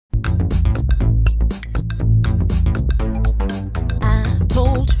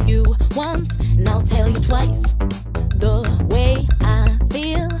once and I'll tell you twice the way I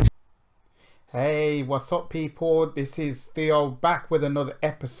feel. Hey, what's up people? This is Theo back with another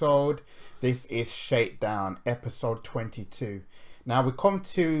episode. This is Shakedown episode 22. Now we come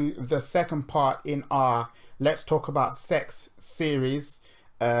to the second part in our Let's Talk About Sex series.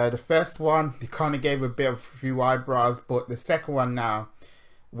 The first one, we kind of gave a bit of a few eyebrows, but the second one now,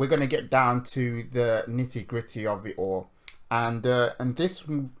 we're going to get down to the nitty gritty of it all. And this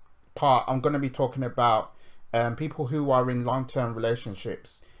part, I'm going to be talking about people who are in long-term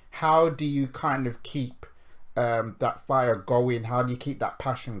relationships. How do you kind of keep that fire going? How do you keep that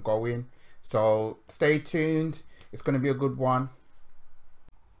passion going? So stay tuned. It's going to be a good one.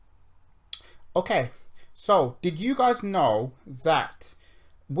 Okay, so did you guys know that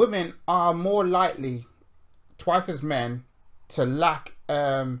women are more likely, twice as men, to lack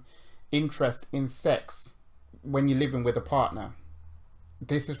interest in sex when you're living with a partner?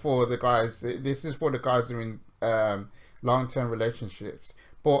 This is for the guys. This is for the guys who are in long-term relationships.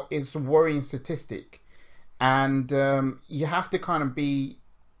 But it's a worrying statistic, and you have to kind of be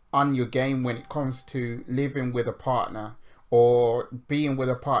on your game when it comes to living with a partner or being with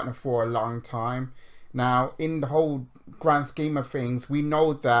a partner for a long time. Now, in the whole grand scheme of things, we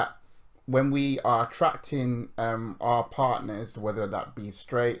know that when we are attracting our partners, whether that be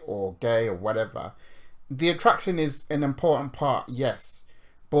straight or gay or whatever, the attraction is an important part, yes,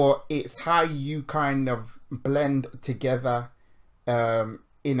 but it's how you kind of blend together,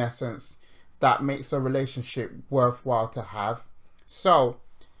 in essence, that makes a relationship worthwhile to have. So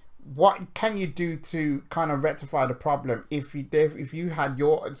what can you do to kind of rectify the problem if you had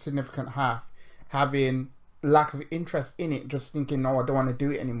your significant half having lack of interest in it, just thinking, no, I don't want to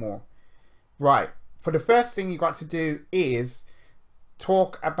do it anymore? Right, for the first thing you got to do is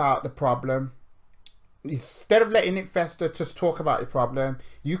talk about the problem. Instead of letting it fester, just talk about the problem.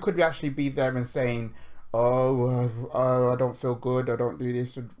 You could actually be there and saying, I don't feel good, I don't do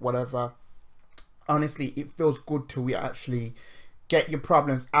this or whatever. Honestly, it feels good to actually get your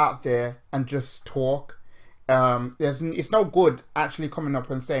problems out there and just talk. It's no good actually coming up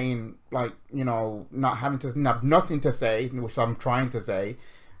and saying, like, you know, not having to have nothing to say, which I'm trying to say.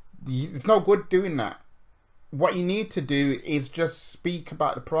 It's no good doing that. What you need to do is just speak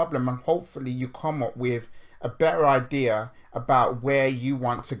about the problem, and hopefully you come up with a better idea about where you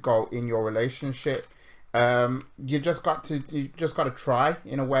want to go in your relationship. You just got to try,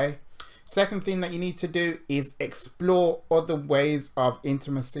 in a way. Second thing that you need to do is explore other ways of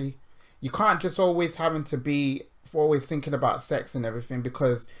intimacy. You can't just always always thinking about sex and everything,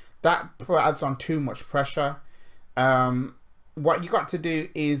 because that adds on too much pressure. What you got to do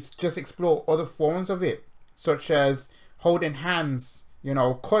is just explore other forms of it, such as holding hands, you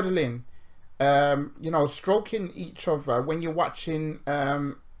know, cuddling, you know, stroking each other when you're watching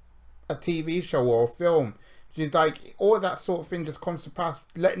a TV show or a film. Just like all that sort of thing just comes to pass.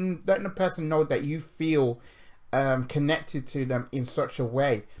 Letting the person know that you feel connected to them in such a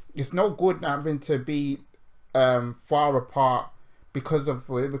way. It's no good having to be far apart because of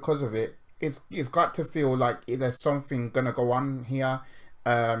it. It's got to feel like there's something gonna go on here.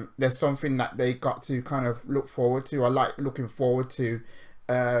 There's something that they got to kind of look forward to. I like looking forward to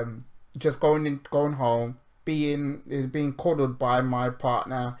just going home, being cuddled by my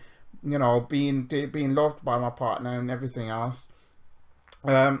partner, you know, being loved by my partner and everything else.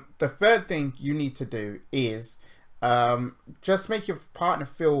 The third thing you need to do is just make your partner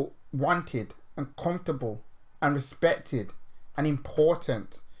feel wanted and comfortable and respected and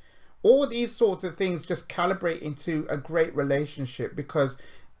important. All these sorts of things just calibrate into a great relationship, because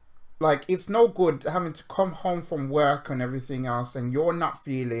like, it's no good having to come home from work and everything else and you're not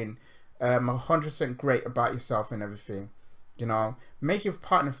feeling 100% great about yourself and everything. You know, make your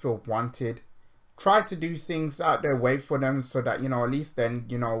partner feel wanted. Try to do things out their way for them, so that, you know, at least then,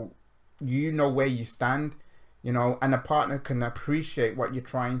 you know where you stand, you know, and a partner can appreciate what you're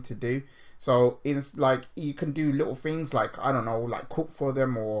trying to do. So it's like, you can do little things like, I don't know, like cook for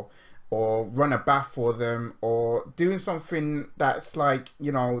them, or run a bath for them, or doing something that's like,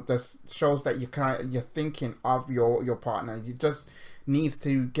 you know, that shows that you're thinking of your partner. You just needs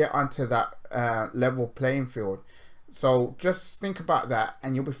to get onto that level playing field. So just think about that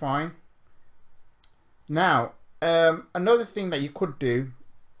and you'll be fine. Now, another thing that you could do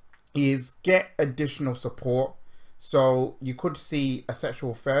is get additional support. So you could see a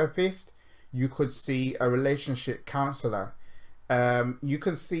sexual therapist, you could see a relationship counselor, you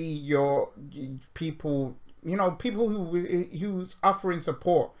can see your people, you know, people who's offering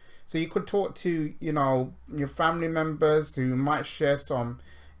support. So you could talk to, you know, your family members who might share some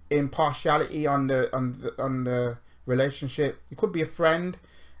impartiality on the relationship. It could be a friend,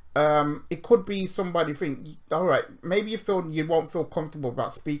 it could be somebody think, all right, maybe you won't feel comfortable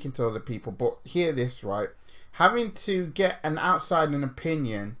about speaking to other people, but hear this, right? Having to get an outside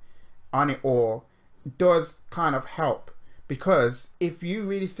opinion on it all does kind of help, because if you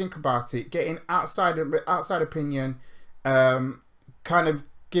really think about it, getting outside opinion kind of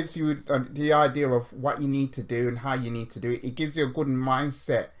gives you the idea of what you need to do and how you need to do it. It gives you a good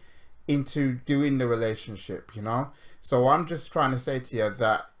mindset into doing the relationship, you know. So I'm just trying to say to you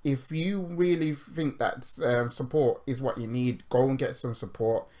that if you really think that support is what you need, go and get some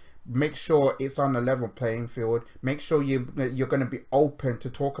support. Make sure it's on a level playing field. Make sure you're going to be open to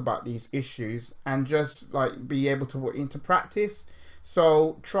talk about these issues and just like be able to put into practice.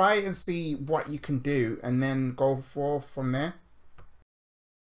 So try and see what you can do and then go forth from there.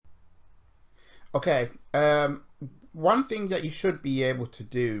 Okay, one thing that you should be able to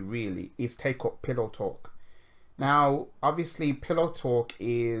do really is take up pillow talk. Now, obviously, pillow talk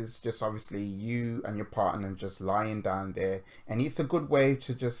is just obviously you and your partner just lying down there, and it's a good way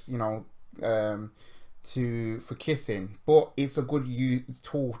to just, you know, for kissing, but it's a good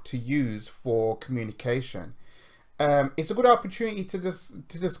tool to use for communication. It's a good opportunity to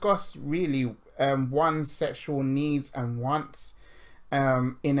discuss really one's sexual needs and wants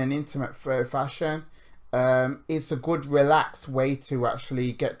in an intimate fashion. It's a good relaxed way to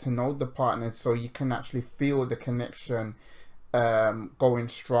actually get to know the partner, so you can actually feel the connection going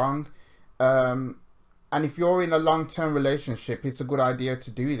strong. And if you're in a long-term relationship, it's a good idea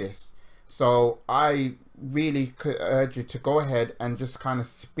to do this. So I really could urge you to go ahead and just kind of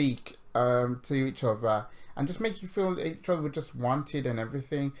speak to each other and just make you feel each other just wanted and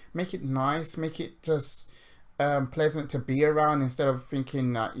everything. Make it nice, make it just pleasant to be around, instead of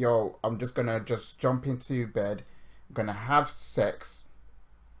thinking that, yo, I'm just gonna just jump into bed, I'm gonna have sex,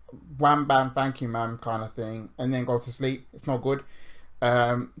 wham bam thank you ma'am kind of thing, and then go to sleep. It's not good.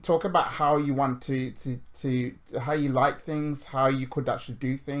 Talk about how you want to how you like things, how you could actually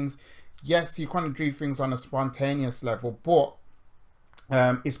do things. Yes, you kind of do things on a spontaneous level, but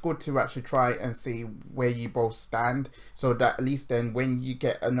it's good to actually try and see where you both stand, so that at least then when you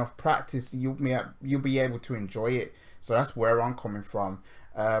get enough practice, you'll be able to enjoy it. So that's where I'm coming from.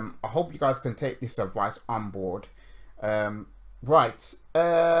 I hope you guys can take this advice on board. Right.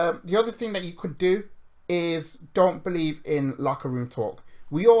 The other thing that you could do is don't believe in locker room talk.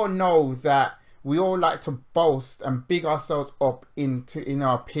 We all know that we all like to boast and big ourselves up in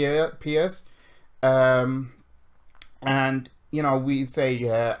our peers, and you know, we say,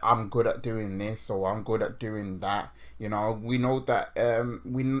 yeah, I'm good at doing this, or I'm good at doing that. You know, we know that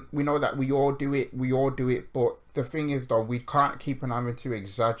we know that we all do it. But the thing is, though, we can't keep on having to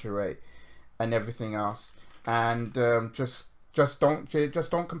exaggerate and everything else. And just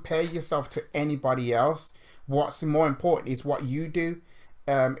don't compare yourself to anybody else. What's more important is what you do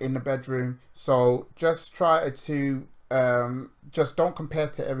in the bedroom. So just try to just don't compare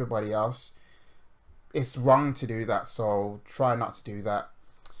to everybody else. It's wrong to do that, so try not to do that.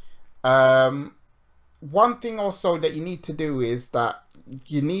 One thing also that you need to do is that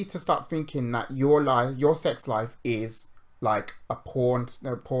you need to start thinking that your sex life is like a porn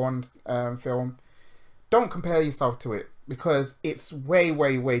film. Don't compare yourself to it, because it's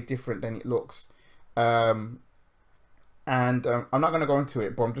way different than it looks. And I'm not going to go into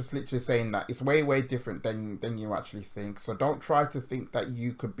it, but I'm just literally saying that it's way different than you actually think. So don't try to think that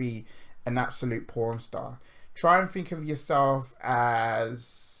you could be an absolute porn star. Try and think of yourself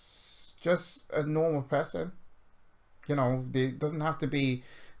as just a normal person. You know, it doesn't have to be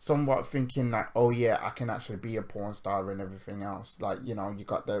somewhat thinking that, oh yeah, I can actually be a porn star and everything else. Like, you know, you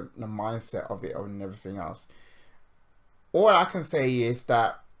got the mindset of it and everything else. All I can say is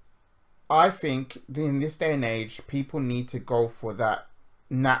that I think in this day and age, people need to go for that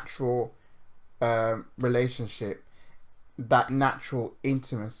natural relationship, that natural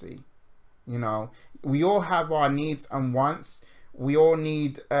intimacy. You know, we all have our needs and wants. We all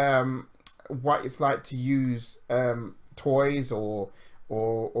need what it's like to use toys or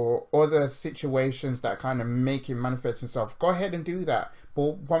other situations that kind of make it manifest itself. Go ahead and do that.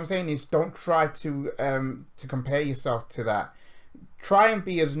 But what I'm saying is, don't try to compare yourself to that. Try and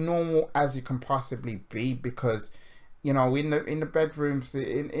be as normal as you can possibly be, because you know, in the bedrooms,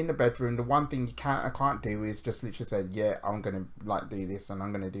 in the bedroom, the one thing I can't do is just literally say, yeah, I'm gonna like do this and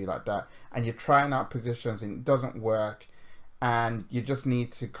I'm gonna do like that, and you're trying out positions and it doesn't work, and you just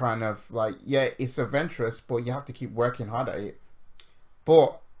need to kind of like, yeah, it's adventurous, but you have to keep working hard at it.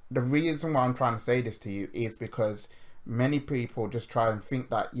 But the reason why I'm trying to say this to you is because many people just try and think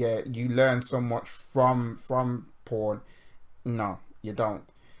that, yeah, you learn so much from porn. No, you don't.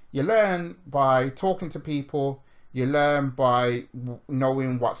 You learn by talking to people, You learn by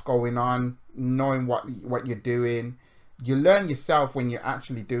knowing what's going on, knowing what you're doing. You learn yourself when you're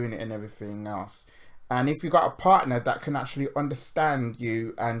actually doing it and everything else. And if you got a partner that can actually understand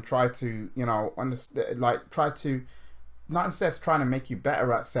you and try to, you know, understand, like try to, not necessarily trying to make you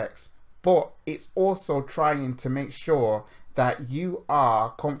better at sex, but it's also trying to make sure that you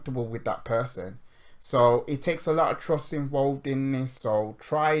are comfortable with that person. So it takes a lot of trust involved in this. So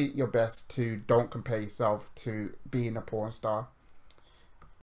try your best to don't compare yourself to being a porn star.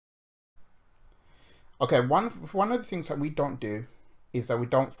 Okay, one of the things that we don't do is that we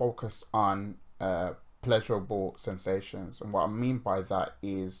don't focus on pleasurable sensations. And what I mean by that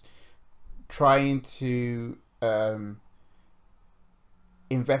is trying to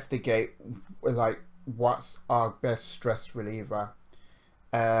investigate like what's our best stress reliever.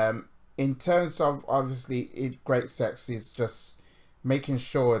 In terms of obviously great sex is just making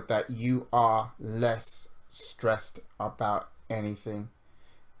sure that you are less stressed about anything.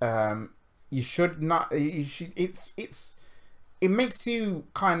 You should not, you should, it makes you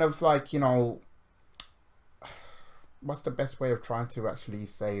kind of like, you know, what's the best way of trying to actually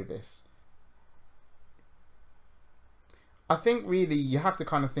say this? I think really you have to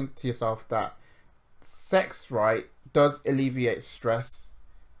kind of think to yourself that sex, right, does alleviate stress,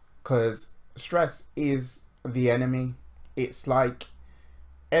 because stress is the enemy. It's like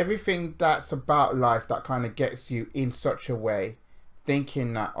everything that's about life that kind of gets you in such a way,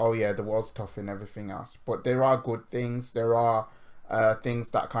 thinking that, oh yeah, the world's tough and everything else. But there are good things. There are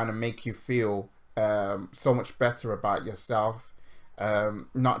things that kind of make you feel so much better about yourself.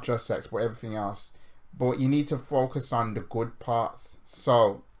 Not just sex, but everything else. But you need to focus on the good parts.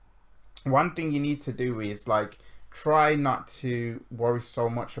 So one thing you need to do is like try not to worry so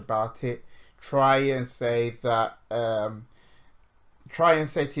much about it. Try and say that try and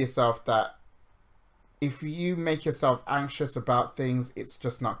say to yourself that if you make yourself anxious about things, it's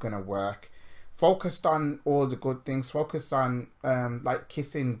just not going to work. Focused on all the good things. Focus on like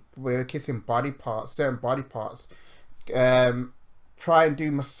kissing body parts, certain body parts. Try and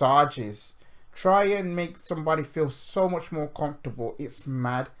do massages. Try and make somebody feel so much more comfortable. It's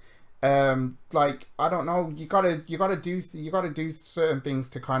mad. Like I don't know, you gotta do certain things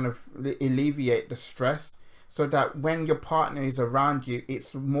to kind of alleviate the stress, so that when your partner is around you,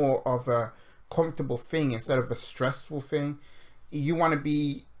 it's more of a comfortable thing instead of a stressful thing. You want to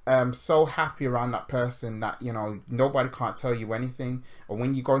be so happy around that person that, you know, nobody can't tell you anything. Or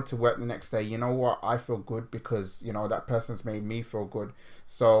when you go into work the next day, you know what, I feel good because, you know, that person's made me feel good.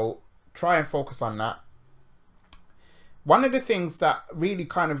 So try and focus on that. One of the things that really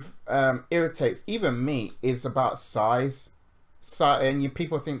kind of irritates even me is about size. So, and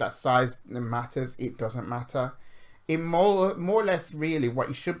people think that size matters. It doesn't matter. It more or less really what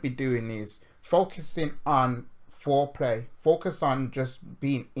you should be doing is focusing on foreplay. Focus on just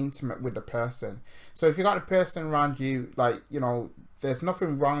being intimate with the person. So if you got a person around you, like, you know, there's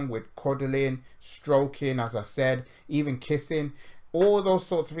nothing wrong with cuddling, stroking, as I said, even kissing. All those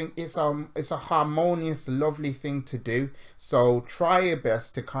sorts of things. It's a harmonious, lovely thing to do. So try your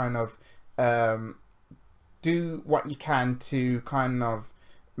best to kind of do what you can to kind of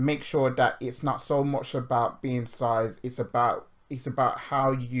make sure that it's not so much about being size. It's about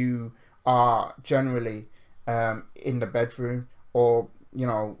how you are generally in the bedroom, or, you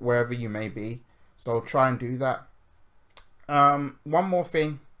know, wherever you may be. So try and do that. One more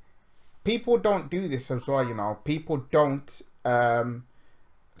thing. People don't do this as well, you know. People don't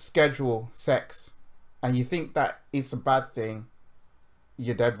schedule sex, and you think that it's a bad thing.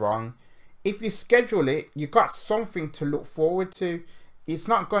 You're dead wrong. If you schedule it, you got something to look forward to. It's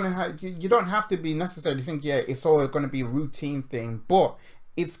not gonna have, you don't have to be necessarily think, yeah, it's all gonna be a routine thing, but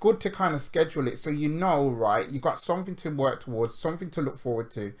it's good to kind of schedule it so you know, right, you got something to work towards, something to look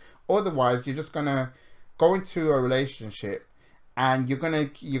forward to. Otherwise you're just gonna go into a relationship and you're gonna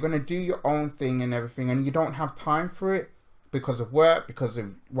do your own thing and everything, and you don't have time for it because of work, because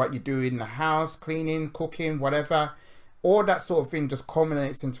of what you do in the house, cleaning, cooking, whatever. All that sort of thing just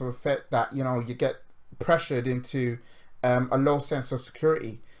culminates into a fact that, you know, you get pressured into a low sense of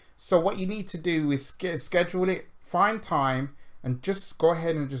security. So what you need to do is schedule it, find time, and just go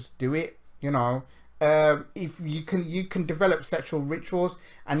ahead and just do it. You know, if you can develop sexual rituals.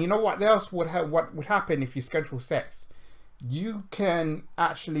 And you know what else would what would happen if you schedule sex? You can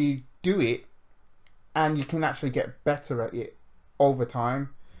actually do it, and you can actually get better at it over time.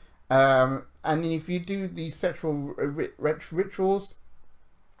 And if you do these sexual rituals,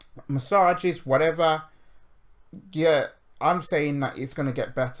 massages, whatever, yeah, I'm saying that it's going to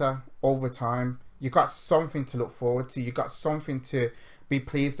get better over time. You got something to look forward to. You got something to be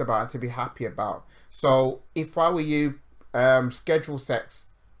pleased about, to be happy about. So if I were you, schedule sex.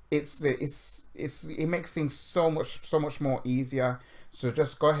 It makes things so much more easier. So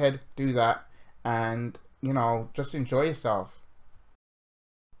just go ahead, do that, and you know, just enjoy yourself.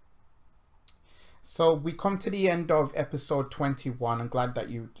 So we come to the end of episode 21. I'm glad that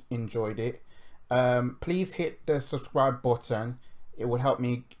you enjoyed it. Please hit the subscribe button. It would help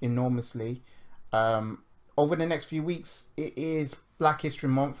me enormously. Over the next few weeks, it is Black History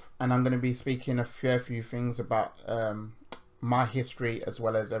Month, and I'm going to be speaking a fair few things about my history as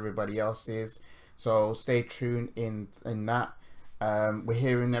well as everybody else's. So stay tuned in that. We're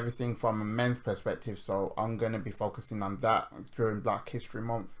hearing everything from a men's perspective, so I'm going to be focusing on that during Black History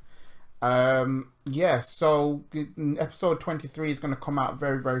Month. Yeah, so episode 23 is going to come out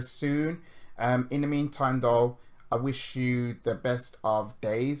very soon. In the meantime though, I wish you the best of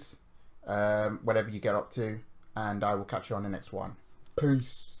days, whatever you get up to, and I will catch you on the next one.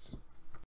 Peace.